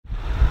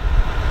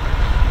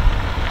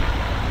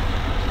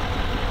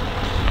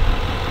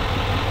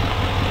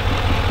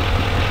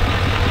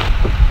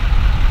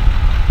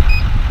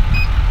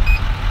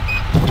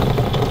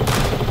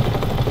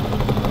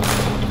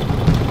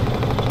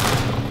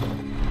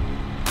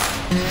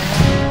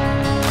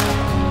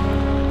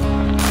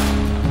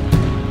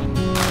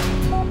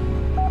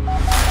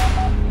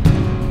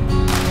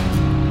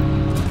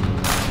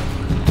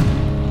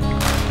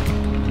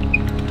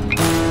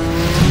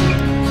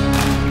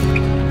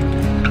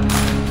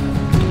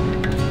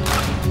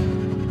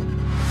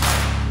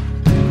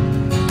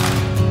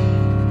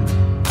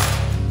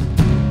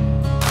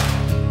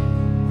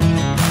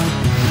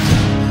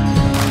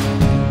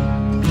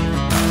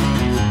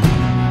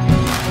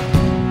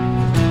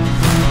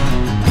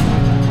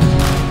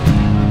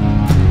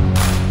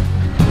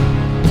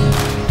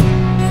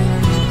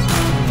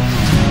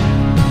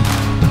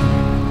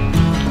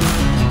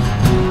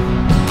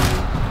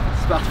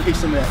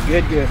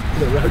Good.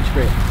 The road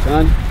trip,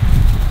 son.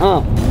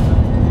 Huh?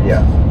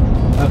 Yeah.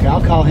 Okay,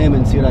 I'll call him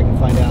and see what I can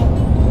find out,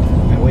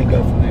 and we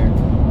go from there.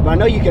 But I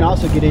know you can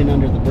also get in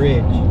under the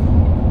bridge.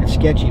 It's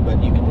sketchy, but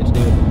it's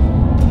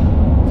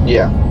doable.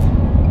 Yeah.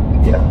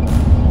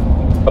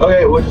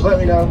 Okay, well, just let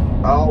me know.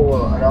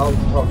 I'll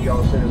talk to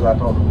y'all as soon as I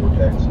talk to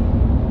Vortex.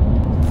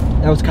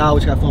 That was Kyle.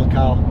 We just got phone with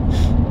Kyle.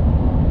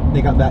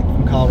 They got back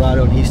from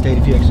Colorado, and he stayed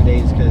a few extra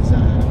days because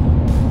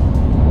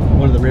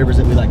one of the rivers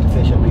that we like to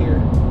fish up here,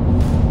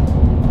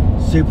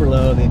 super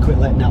low. They quit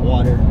letting out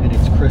water, and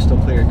it's crystal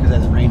clear because it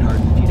hasn't rained hard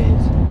in a few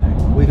days.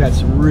 We've had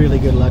some really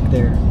good luck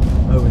there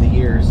over the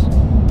years.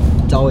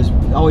 It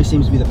always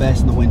seems to be the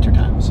best in the winter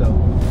time. So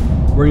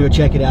we're gonna go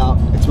check it out.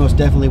 It's most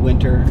definitely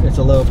winter. It's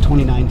a low of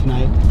 29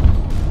 tonight.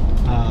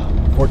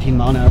 14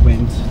 mile an hour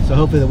winds. So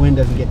hopefully the wind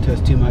doesn't get to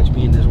us too much,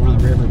 being as we're on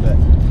the river. But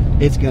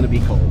it's gonna be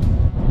cold.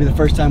 It'll be the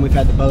first time we've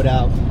had the boat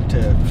out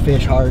to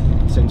fish hard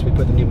since we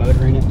put the new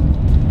motor in it.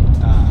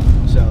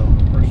 So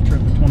first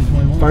trip of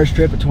 2021. First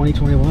trip of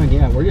 2021.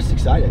 Yeah, we're just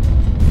excited.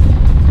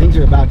 Things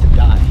are about to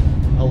die.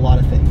 A lot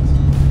of things.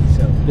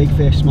 So big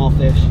fish, small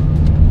fish.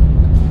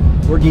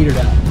 We're geared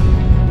out.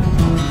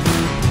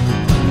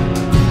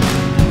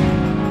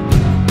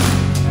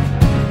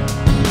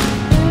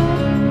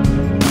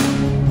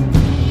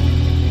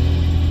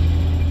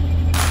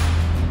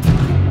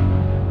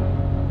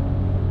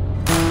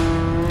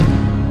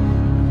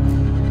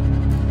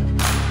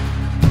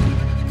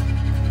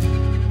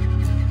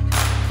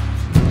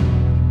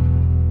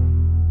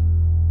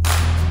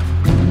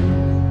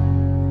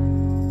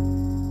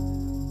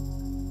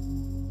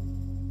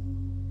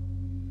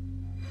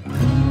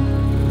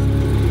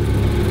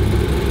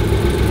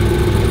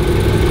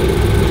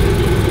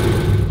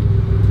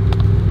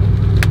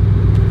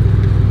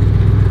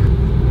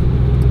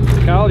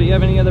 Do you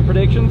have any other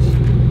predictions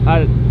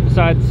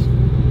besides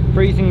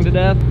freezing to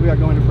death? We are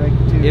going to break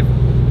too. If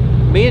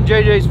me and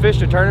JJ's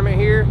fished a tournament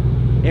here,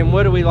 and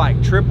what do we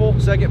like? Triple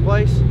second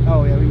place?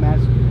 Oh yeah, we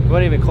matched.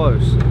 Wasn't even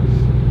close.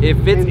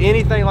 If it's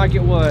anything like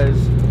it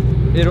was,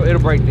 it'll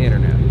break the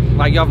internet.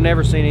 Like y'all have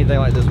never seen anything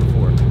like this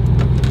before.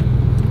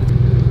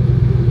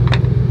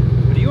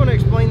 But do you want to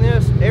explain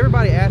this?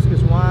 Everybody asks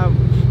us why,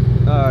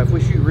 if we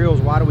shoot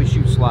reels, why do we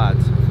shoot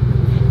slides?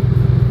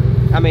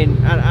 I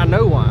mean, I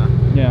know why.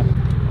 Yeah.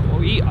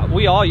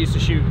 We all used to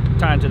shoot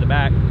tying to the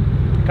back.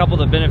 A couple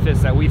of the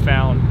benefits that we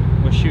found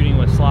was shooting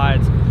with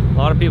slides. A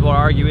lot of people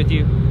argue with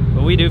you,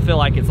 but we do feel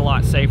like it's a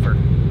lot safer.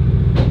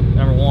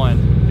 Number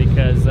one,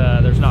 because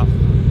there's not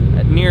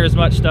near as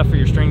much stuff for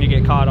your string to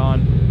get caught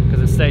on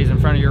because it stays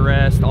in front of your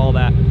rest, all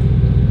that.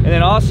 And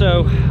then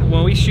also,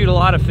 when we shoot a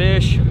lot of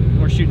fish,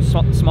 we're shooting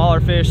smaller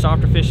fish,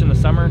 softer fish in the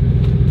summer,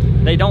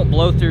 they don't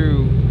blow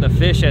through the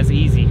fish as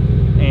easy.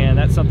 And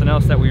that's something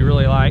else that we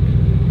really like.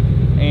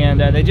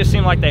 And they just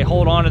seem like they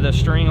hold on to the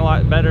string a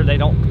lot better. They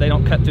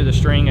don't cut through the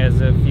string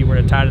as if you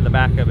were to tie to the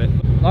back of it.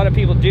 A lot of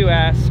people do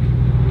ask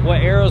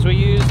what arrows we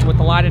use with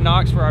the lighted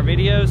nocks for our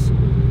videos.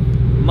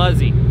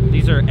 Muzzy.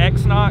 These are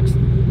X nocks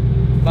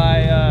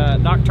by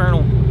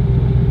Nocturnal.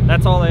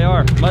 That's all they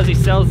are. Muzzy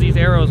sells these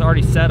arrows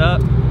already set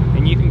up,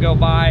 and you can go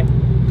buy,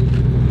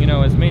 you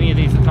know, as many of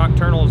these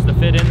Nocturnals to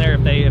fit in there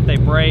if they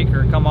break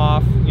or come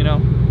off, you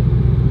know,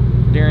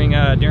 during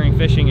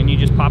fishing, and you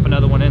just pop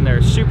another one in there.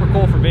 It's super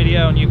cool for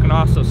video, and you can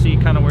also see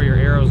kind of where your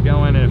arrow's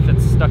going and if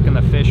it's stuck in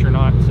the fish or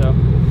not. So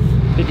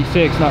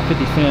 56, not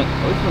 50 cent.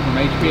 Oh, this one from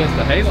HPS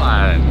to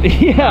Hayline.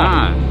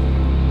 Yeah.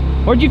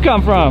 Where'd you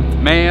come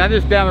from? Man, I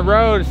just down the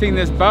road seen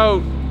this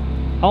boat.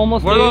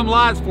 Almost. What are them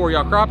lights for?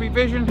 Y'all crappie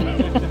fishing?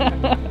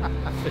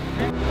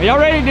 Are y'all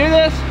ready to do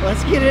this?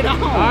 Let's get it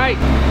on. All right.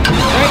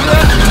 Ready to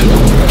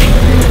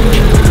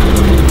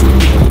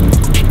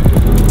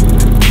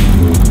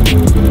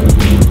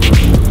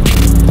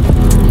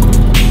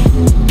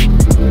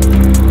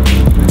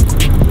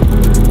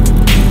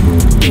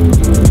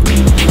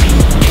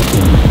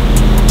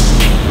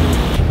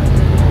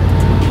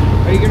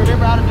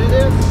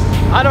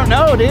I don't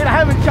know, dude. I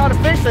haven't shot a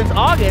fish since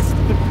August.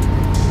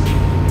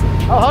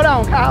 Oh, hold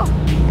on, Kyle.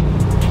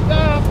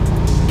 Stop.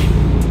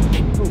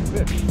 Oh,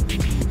 fish.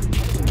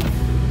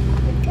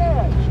 Good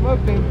catch.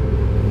 Smoked him.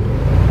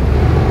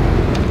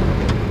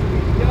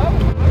 Yo,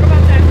 talk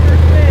about that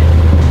first fish.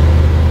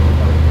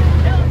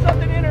 Tell us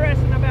something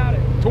interesting about it.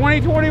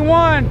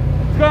 2021.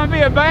 It's going to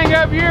be a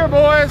bang-up year,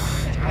 boys.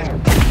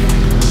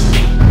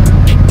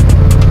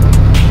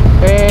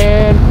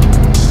 And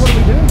what are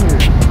we doing here?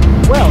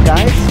 Well,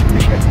 guys.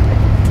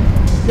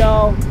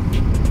 So,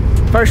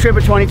 first trip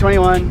of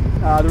 2021,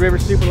 the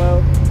river's super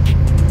low.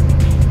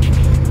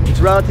 It's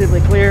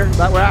relatively clear,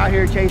 but we're out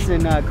here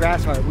chasing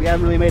grass carp. We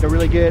haven't really made a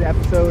really good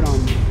episode on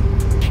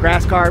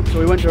grass carp, so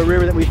we went to a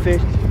river that we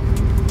fished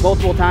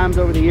multiple times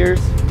over the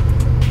years,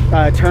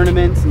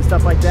 tournaments and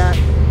stuff like that.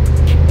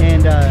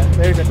 And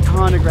there's a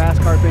ton of grass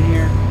carp in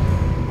here.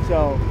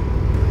 So,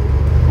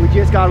 we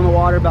just got on the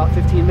water about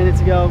 15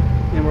 minutes ago,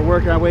 and we're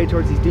working our way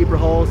towards these deeper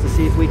holes to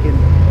see if we can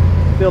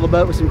fill the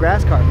boat with some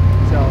grass carp.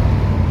 So,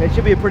 it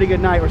should be a pretty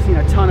good night. We're seeing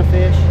a ton of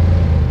fish.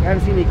 We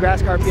haven't seen any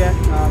grass carp yet.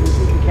 We've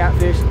seen some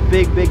catfish,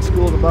 big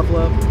schools of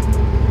buffalo.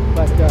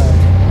 but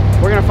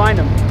we're gonna find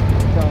them.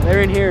 So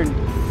they're in here and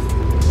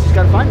just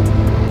gotta find them.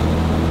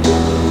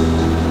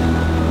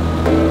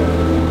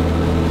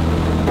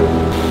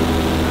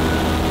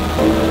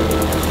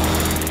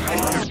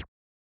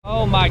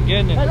 Oh my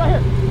goodness. Hey, right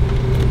here.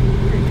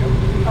 Here you go.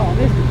 Oh,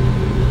 this is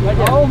right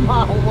there. Oh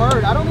my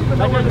word! I don't even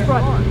know where the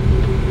front.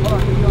 Hold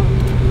on, keep going.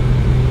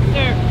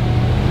 There.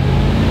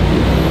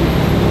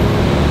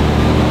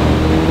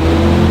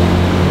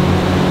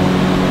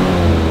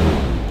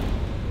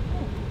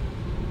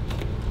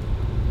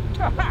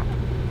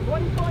 What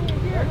are you finding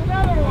here?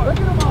 Look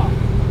at them all.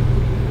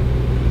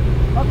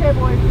 Okay,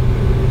 boys.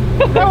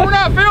 No, we're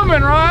not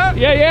filming, right?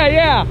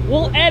 Yeah.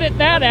 We'll edit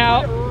that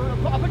out.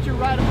 I'll put you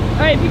right up.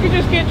 Hey, if you could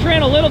just get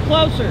Trent a little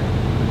closer.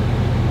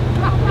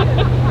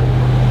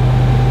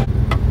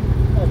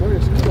 Oh, we're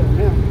just going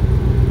now.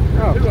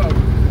 Oh. Two of them.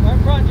 Right in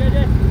front,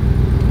 JJ.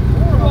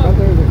 Right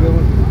there's a good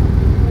one.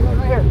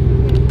 Right here.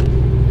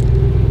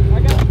 I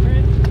got one,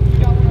 Trent. You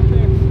got one up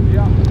there.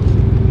 Yeah.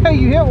 Hey,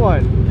 you hit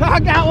one. I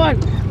got one.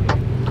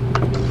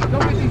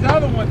 Don't get these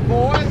other ones,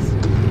 boys.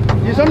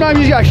 Sometimes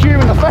you just gotta shoot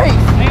him in the face.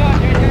 Hang on,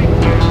 JJ.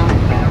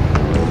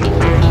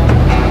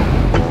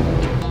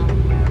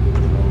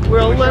 We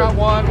were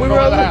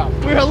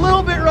a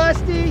little bit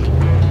rusty.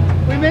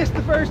 We missed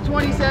the first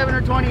 27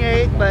 or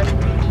 28, but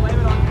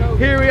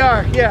here we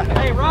are. Yeah.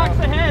 Hey, rocks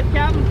ahead,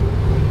 Captain.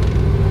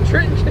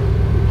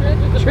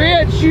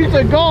 Trent shoots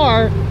a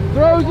gar,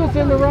 throws us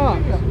in the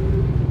rocks.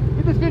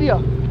 Get this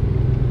video.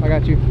 I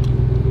got you.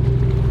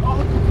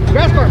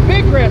 Grass carp,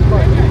 big grass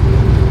carp.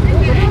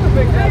 There's another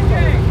big grass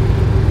carp.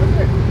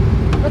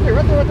 Right there.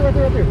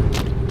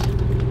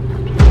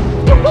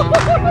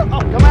 Oh,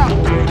 come out.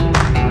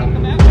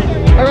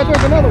 Hey, right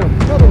there's another one.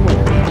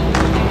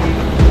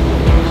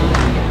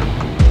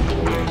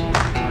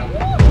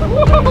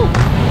 Woo!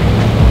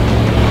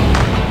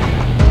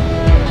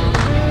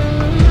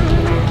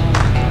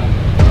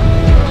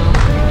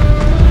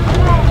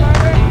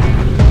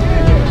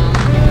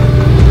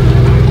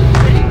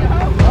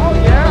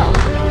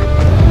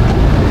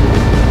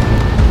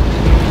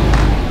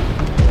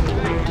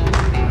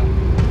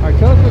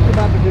 Tell us what you're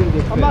about to do to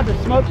this fish. I'm about to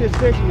smoke this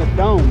fish in the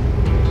dome.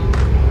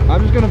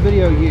 I'm just going to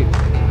video you.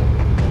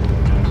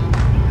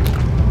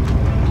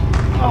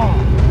 Oh.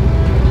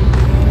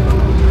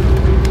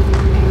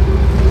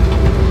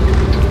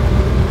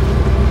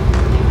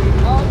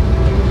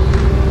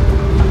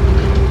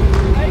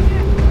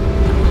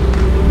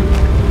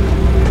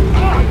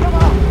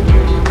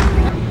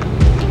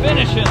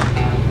 Finish him.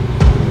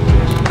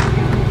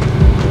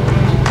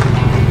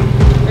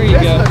 There you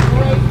go.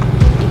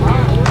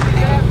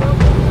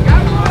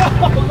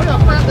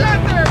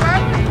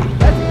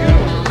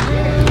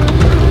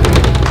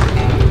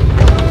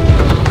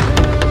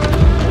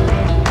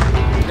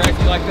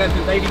 Like that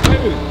since '82.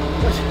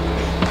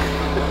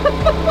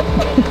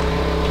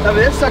 I mean,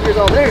 this sucker's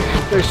all there.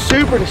 They're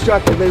super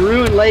destructive. They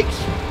ruin lakes.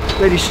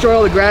 They destroy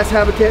all the grass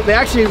habitat. They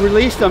actually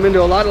released them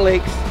into a lot of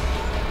lakes.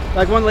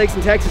 Like one of the lakes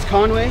in Texas,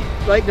 Conway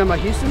Lake down by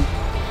Houston.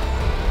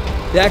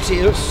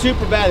 It was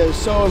super bad. It was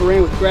so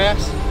overran with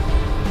grass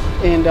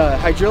and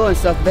hydrilla and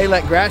stuff. They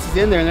let grasses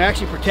in there and they're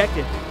actually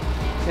protected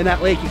in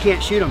that lake. You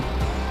can't shoot them.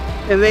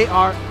 And they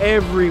are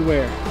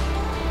everywhere.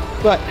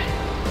 But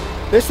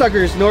this sucker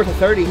is north of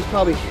 30. He's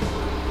probably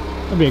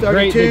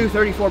 32,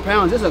 34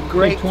 pounds. This is a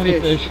great 20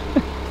 fish.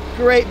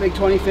 Great big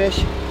 20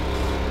 fish.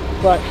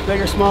 But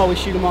big or small, we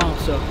shoot them all.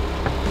 So.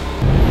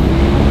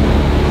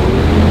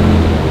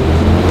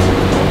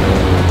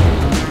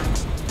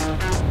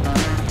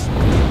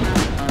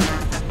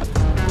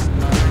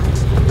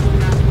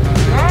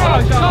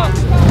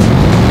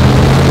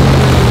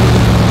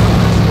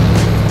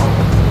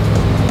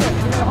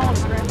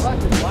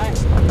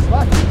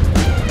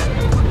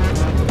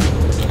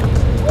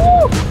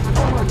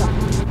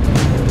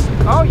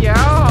 Oh yeah.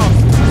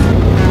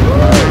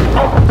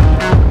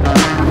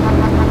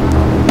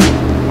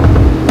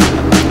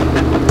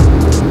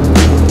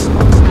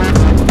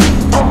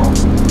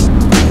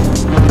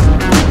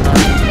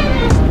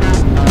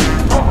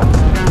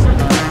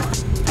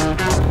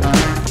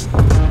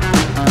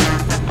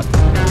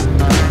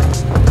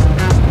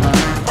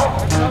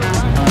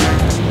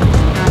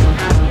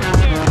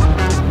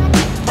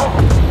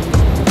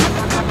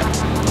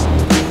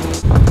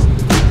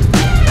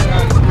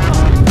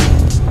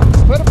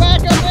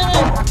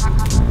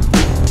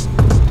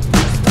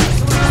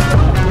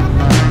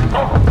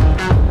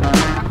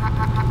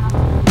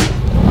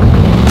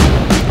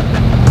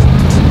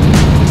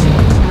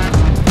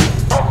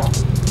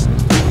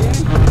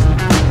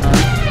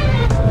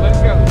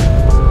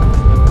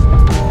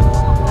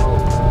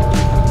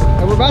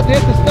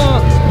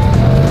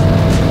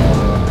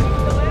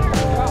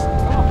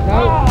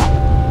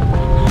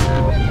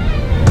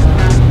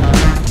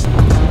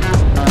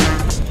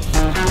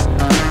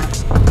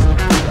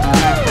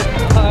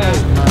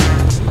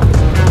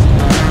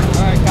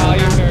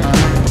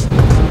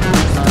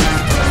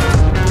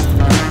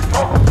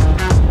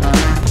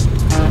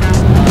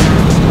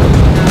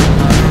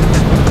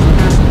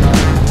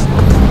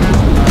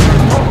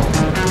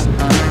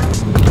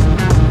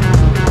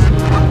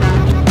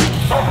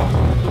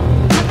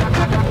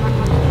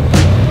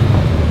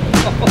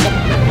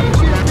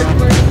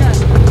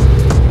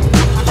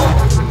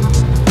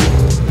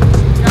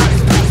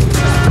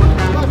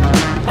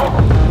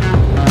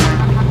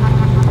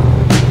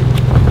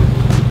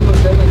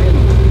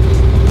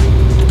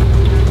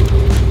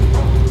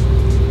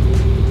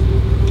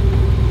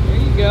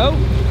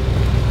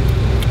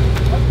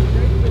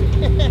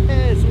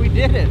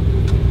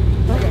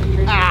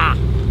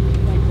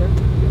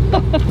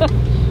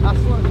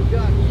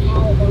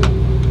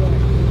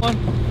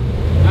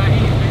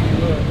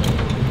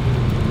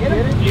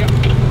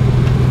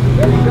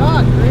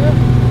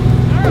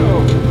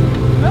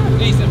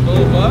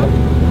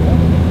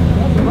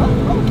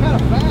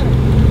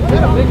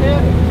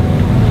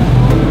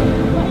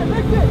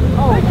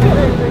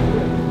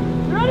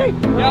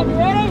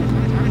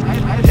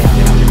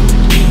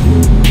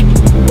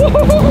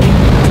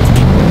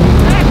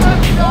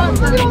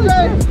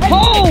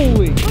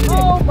 Holy!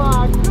 Oh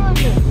my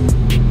goodness!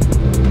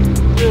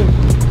 Dude,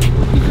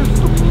 you just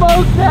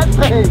smoked that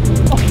thing!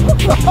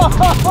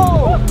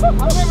 Oh, I've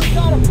never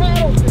shot a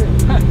paddlefish!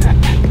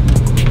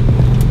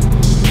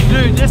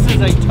 Dude, this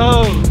is a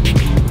toad!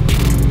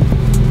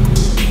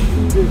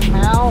 Dude,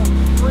 how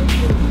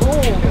freaking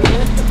cool,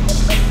 man!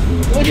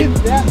 Look at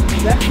that!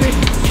 That fish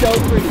is so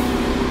pretty!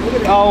 Look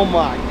at it! Oh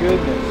my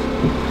goodness.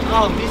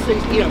 Oh, these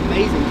things eat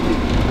amazing food.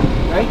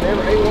 Right?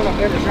 Never ate one, I've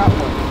never shot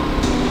one.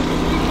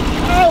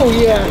 Oh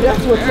yeah,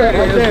 that's what's up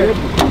right there.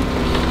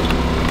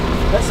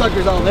 That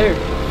sucker's all there.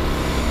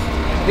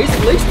 He's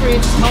at least 3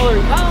 inches taller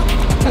than Kyle.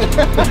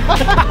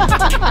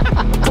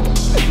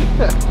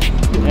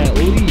 At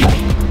least.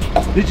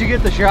 Did you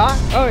get the shot?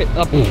 Oh,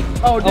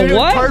 Oh, dude, it was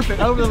what? perfect.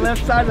 Over the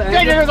left side of the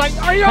JJ was like,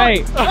 are you on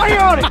it? Are you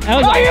on it? That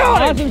was Are you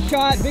on it? awesome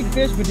shot, big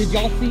fish, but did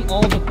y'all see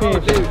all the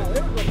fish? dude.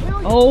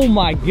 Oh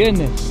my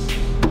goodness.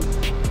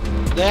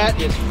 That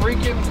is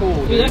freaking cool,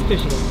 Dude, dude. that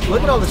fish is,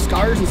 Look at all the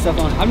scars and stuff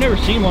on it. I've never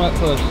seen one up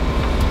close.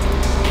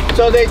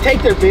 So they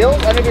take their bills.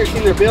 I've never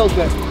seen their bills,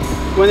 but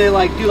when they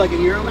like do like a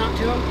Euro mount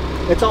to them,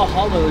 it's all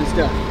hollow and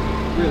stuff.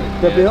 Really?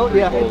 The bill,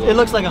 yeah, it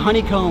looks like a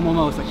honeycomb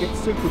almost. Like it's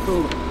super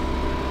cool.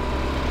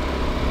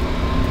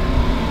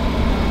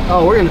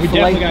 Oh, we're gonna We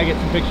fillet. definitely gotta get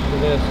some pictures of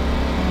this.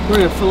 We're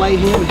gonna fillet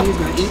him, and he's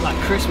gonna eat like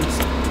Christmas.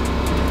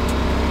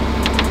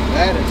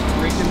 That is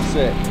freaking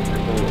sick.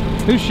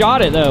 Who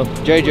shot it though?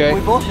 JJ. We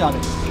both shot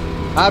it.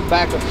 I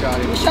backup shot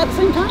We him. shot at the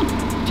same time.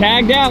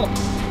 Tagged out.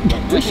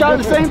 We shot at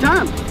the same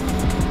time.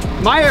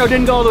 My arrow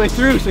didn't go all the way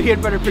through, so he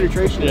had better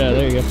penetration. Yeah,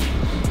 there you go.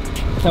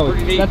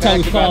 That's how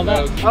we solved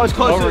that. I was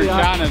close Over to in the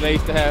eye. China, they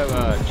used to have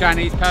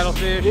Chinese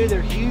paddlefish, Dude,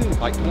 they're huge.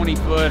 like 20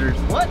 footers.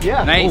 What?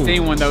 Yeah. And I ain't Oh.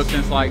 seen one though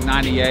since like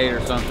 98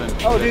 or something.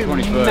 Oh, dude,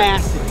 20 foot.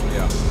 massive.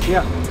 Yeah.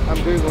 Yeah. I'm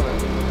Googling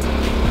it.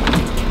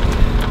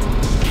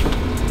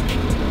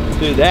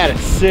 Dude, that is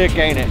sick,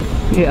 ain't it?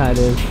 Yeah, it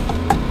is.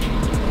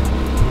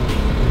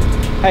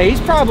 Hey,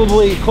 he's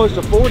probably close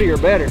to 40 or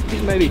better.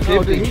 He's maybe 50.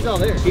 Oh, dude, he's all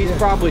there. He's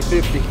probably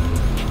 50.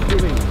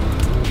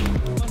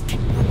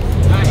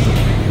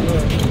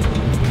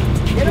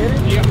 Get him.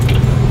 Yeah.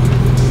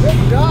 Good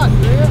shot,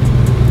 man.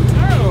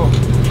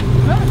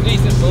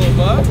 Decent bull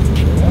buck.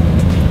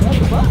 That's a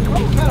buck. Oh,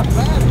 kind of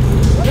fat. Is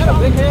that a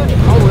big head? Oh,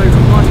 there's a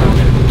bunch of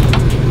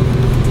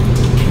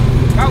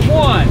Got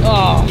one.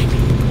 Oh,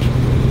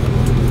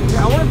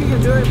 Yeah, I wonder if you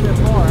can do it that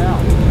far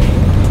out.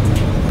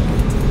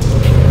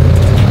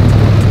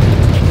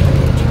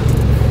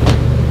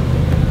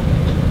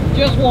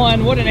 just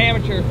one. What an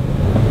amateur.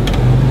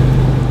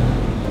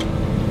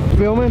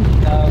 filming?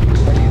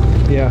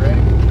 Yeah.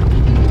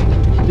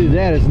 Ready? Dude,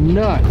 that is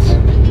nuts.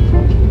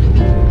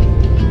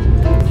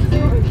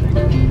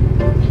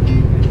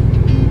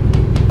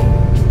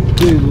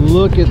 Dude,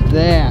 look at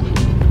that.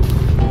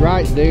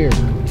 Right there.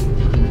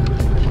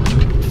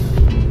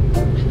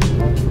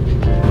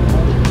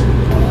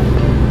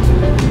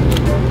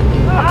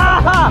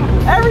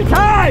 Ah! Every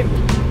time!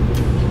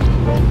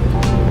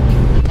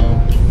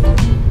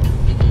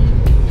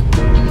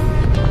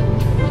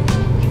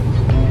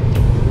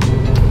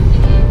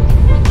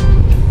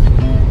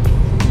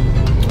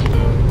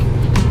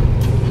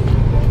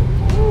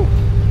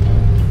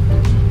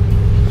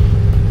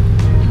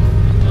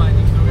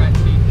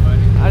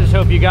 I just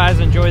hope you guys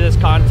enjoy this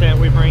content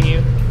we bring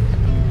you.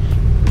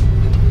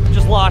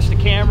 Just lost the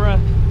camera.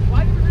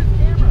 Why did you lose the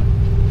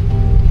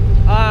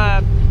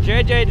camera?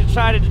 JJ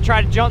decided to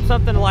try to jump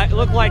something like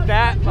look like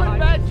that.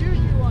 Bad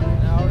juju on it.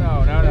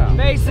 No.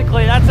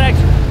 Basically, that's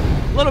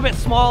actually a little bit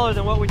smaller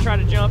than what we try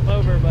to jump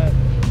over, but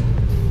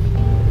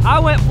I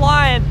went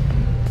flying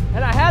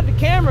and I had the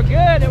camera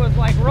good. It was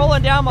like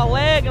rolling down my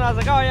leg and I was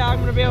like, oh yeah, I'm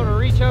gonna be able to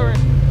reach over.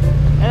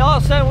 And all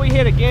of a sudden we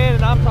hit again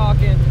and I'm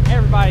talking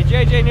everybody.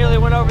 JJ nearly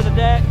went over the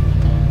deck.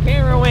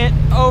 Camera went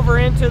over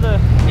into the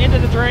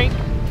drink.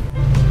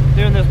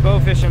 Doing this bow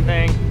fishing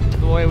thing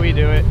the way we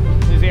do it.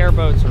 These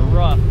airboats are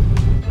rough.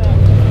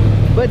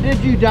 But did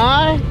you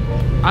die?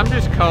 I'm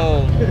just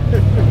cold.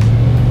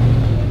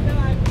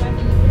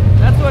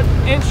 That's what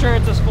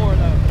insurance is for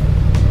though.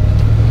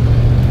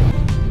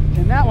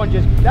 And that one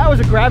that was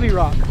a grabby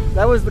rock.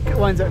 That was the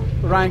ones that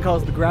Ryan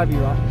calls the grabby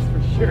rocks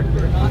for sure.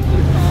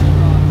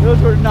 Those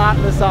were not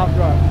the soft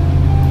rock.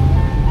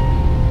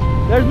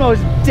 There's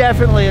most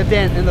definitely a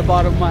dent in the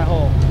bottom of my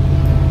hole.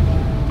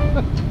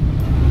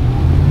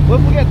 Well,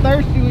 if we get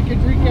thirsty, we can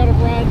drink out of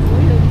Ryan's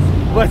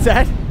lens. What's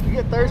that? If we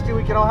get thirsty,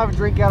 we can all have a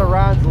drink out of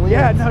Ryan's lens.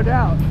 Yeah, no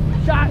doubt.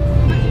 Shot.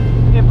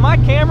 If my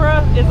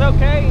camera is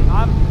okay,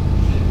 I'm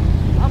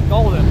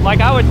golden. Like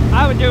I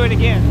would do it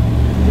again.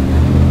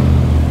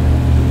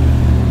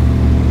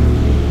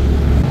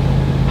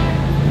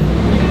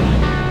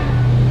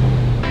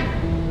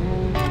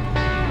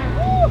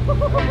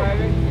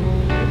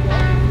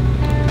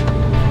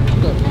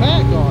 The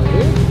pack on,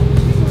 dude.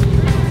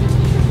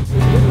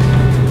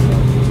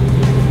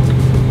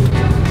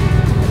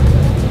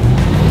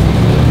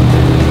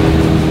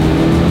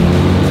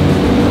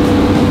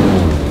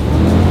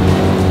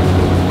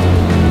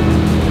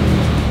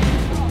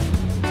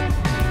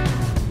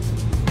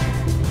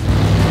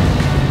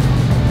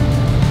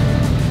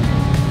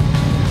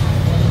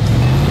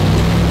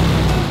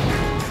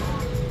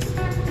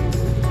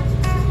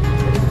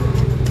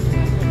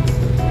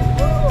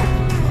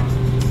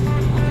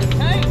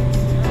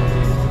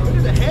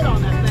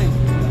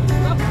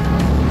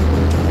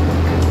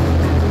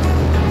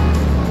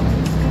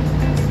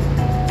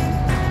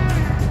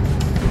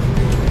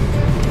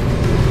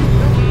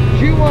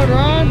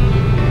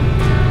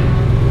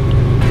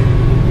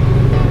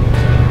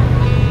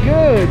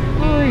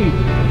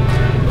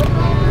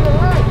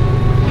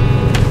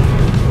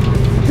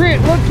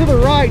 to the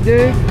right,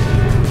 dude.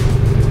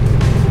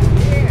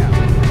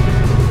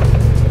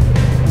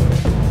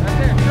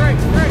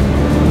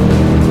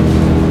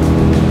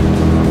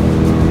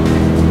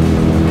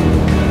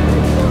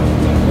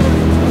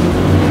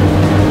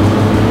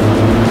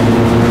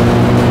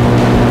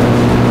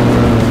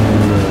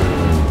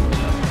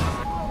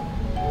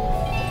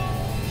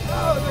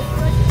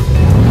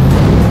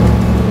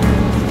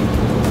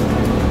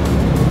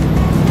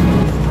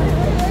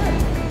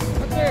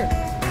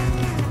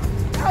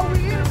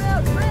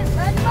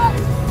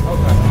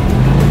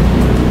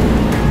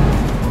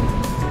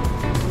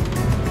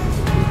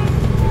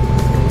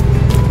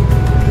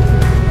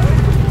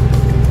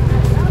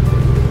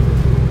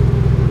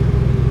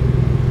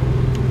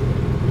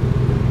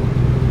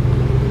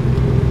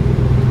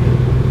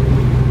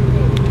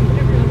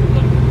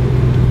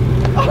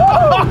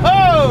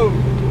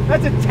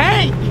 That's a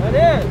tank! That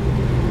is.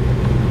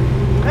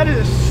 That is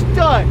a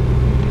stud!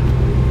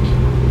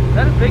 Is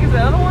that as big as the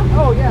other one?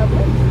 Oh yeah,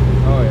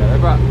 Oh yeah, they're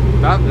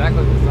about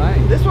exactly the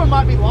same. this one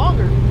might be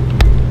longer.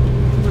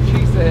 That's what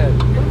she said.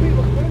 What do these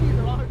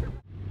are longer?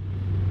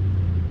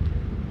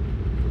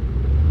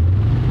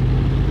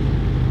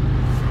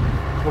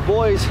 Well,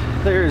 boys,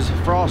 there's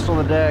frost on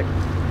the deck.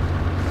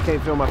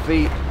 Can't feel my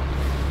feet.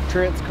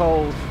 Trent's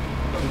cold.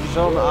 Did you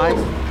show him the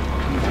ice?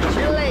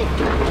 Chili!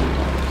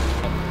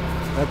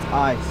 That's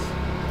ice.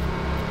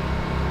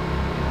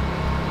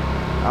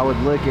 I would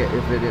lick it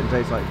if it didn't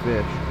taste like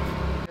fish.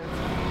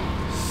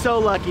 So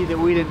lucky that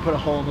we didn't put a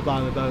hole in the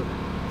bottom of the boat.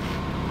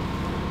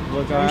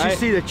 Look You should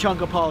see the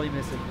chunk of poly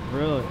missing.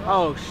 Really?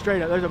 Oh,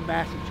 straight up, there's a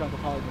massive chunk of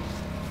poly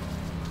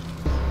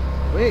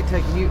missing. We ain't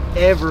taking you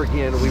ever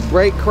again. We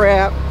break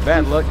crap.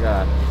 Bad luck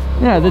guy.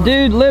 Yeah, the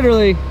dude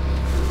literally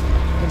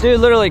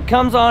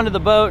comes onto the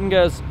boat and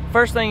goes,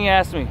 first thing he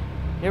asked me,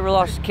 you ever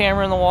lost your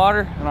camera in the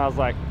water? And I was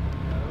like,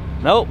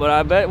 nope, but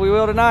I bet we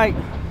will tonight.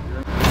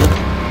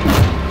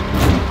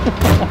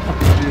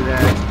 Dude,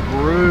 that is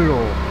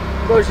brutal.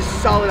 Bro, it's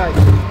just solid ice.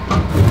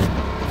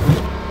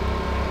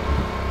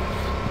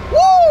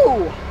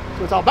 Woo! That's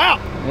what it's all about.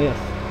 Yes.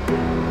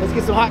 Let's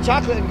get some hot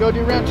chocolate and go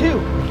do round 2.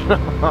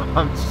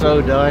 I'm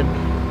so done.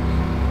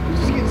 We're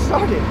just getting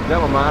started. Is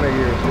that what mine or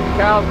yours?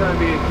 Kyle's gonna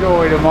be a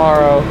joy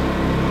tomorrow.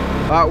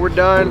 All right, we're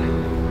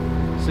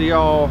done. See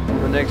y'all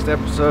in the next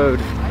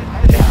episode.